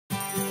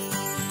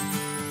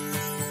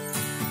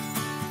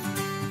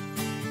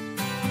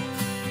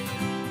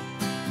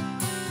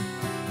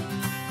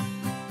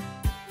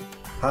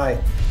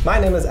Hi, my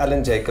name is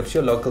Alan Jacobs,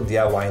 your local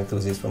DIY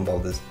enthusiast from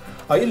Builders.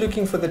 Are you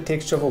looking for the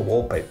texture of a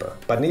wallpaper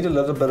but need a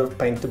little bit of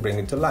paint to bring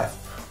it to life?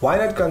 Why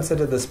not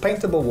consider this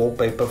paintable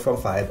wallpaper from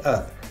Fired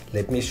Earth?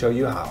 Let me show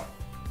you how.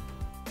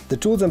 The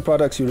tools and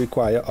products you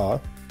require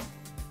are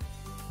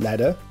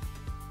ladder,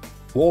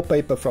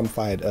 wallpaper from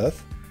Fired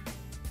Earth,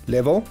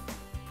 level,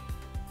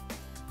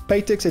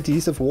 Paytex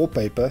adhesive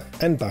wallpaper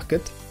and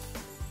bucket,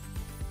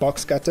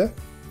 box cutter,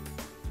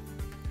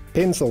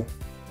 pencil,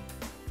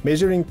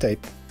 measuring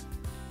tape,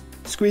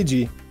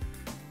 squeegee,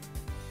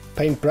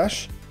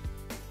 paintbrush,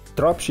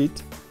 drop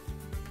sheet,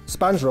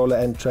 sponge roller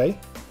and tray,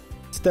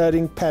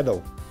 stirring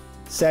paddle,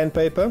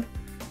 sandpaper,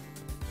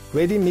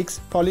 ready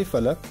mix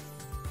polyfiller,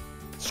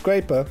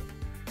 scraper,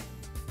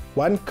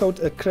 1 coat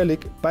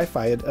acrylic by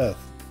Fired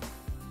Earth,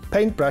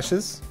 paint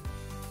brushes,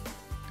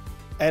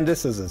 and a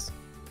scissors.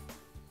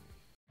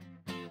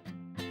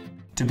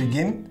 To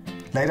begin,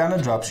 lay down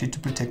a drop sheet to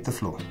protect the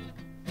floor.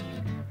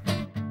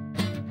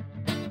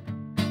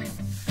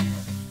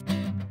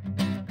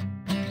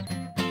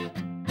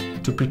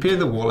 To prepare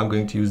the wall, I'm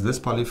going to use this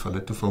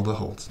polyfiller to fill the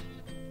holes.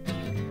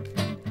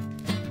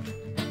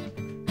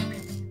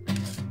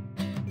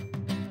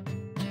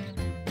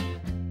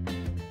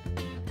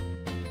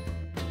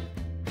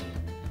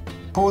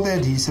 Pour the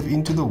adhesive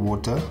into the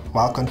water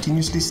while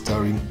continuously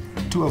stirring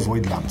to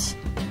avoid lumps.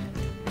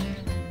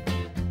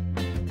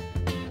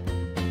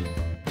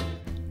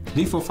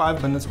 Leave for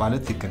 5 minutes while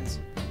it thickens.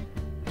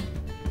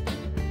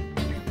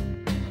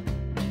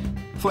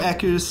 For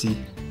accuracy,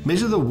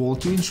 measure the wall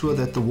to ensure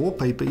that the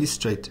wallpaper is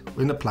straight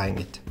when applying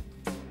it.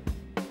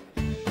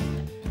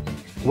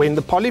 When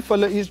the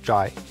polyfiller is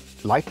dry,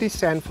 lightly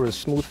sand for a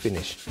smooth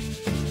finish.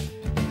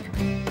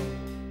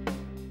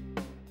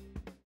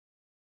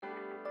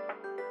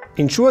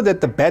 Ensure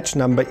that the batch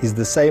number is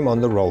the same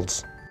on the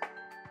rolls.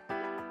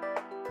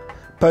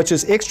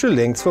 Purchase extra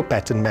lengths for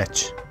pattern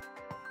match.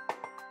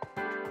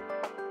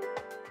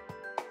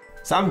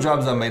 Some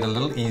jobs are made a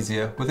little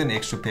easier with an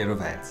extra pair of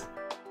hands.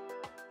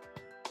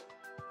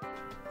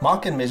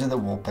 Mark and measure the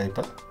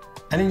wallpaper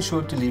and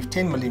ensure to leave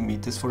 10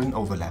 mm for an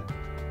overlap.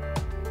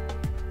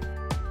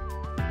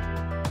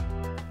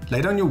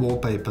 Lay down your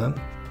wallpaper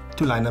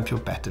to line up your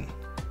pattern,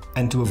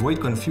 and to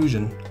avoid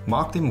confusion,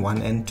 mark them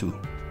 1 and 2.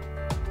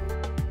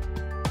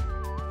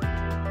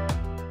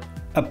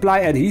 Apply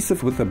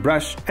adhesive with a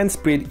brush and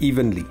spread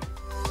evenly.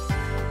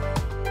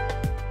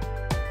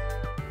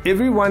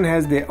 Everyone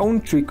has their own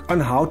trick on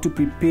how to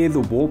prepare the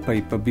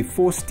wallpaper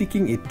before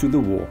sticking it to the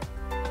wall.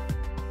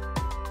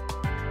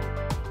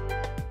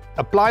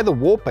 Apply the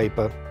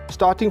wallpaper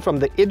starting from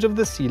the edge of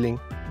the ceiling,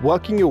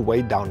 working your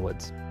way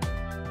downwards.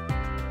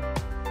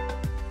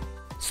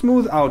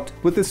 Smooth out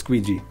with a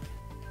squeegee.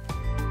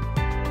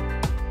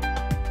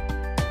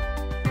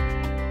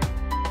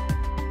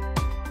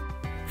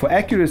 For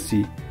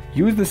accuracy,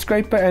 use the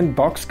scraper and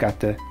box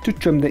cutter to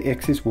trim the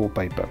excess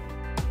wallpaper.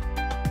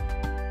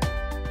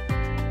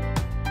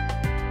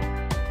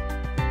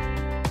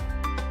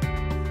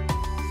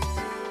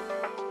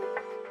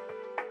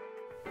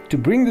 To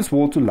bring this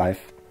wall to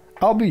life,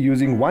 I'll be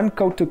using 1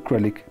 coat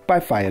acrylic by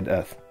Fired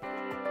Earth.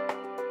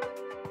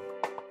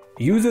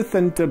 Use a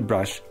thin tip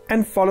brush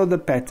and follow the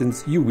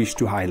patterns you wish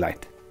to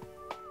highlight.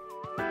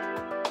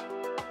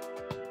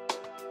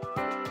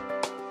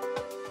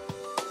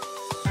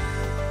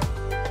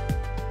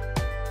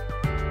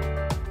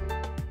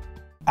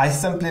 I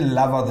simply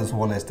love how this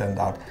wall has turned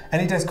out,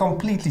 and it has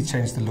completely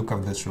changed the look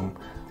of this room.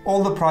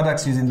 All the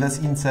products using this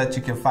insert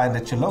you can find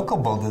at your local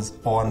builders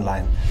or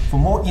online. For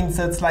more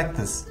inserts like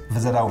this,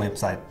 visit our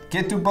website.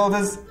 Get to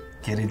Builders,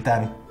 get it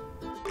done.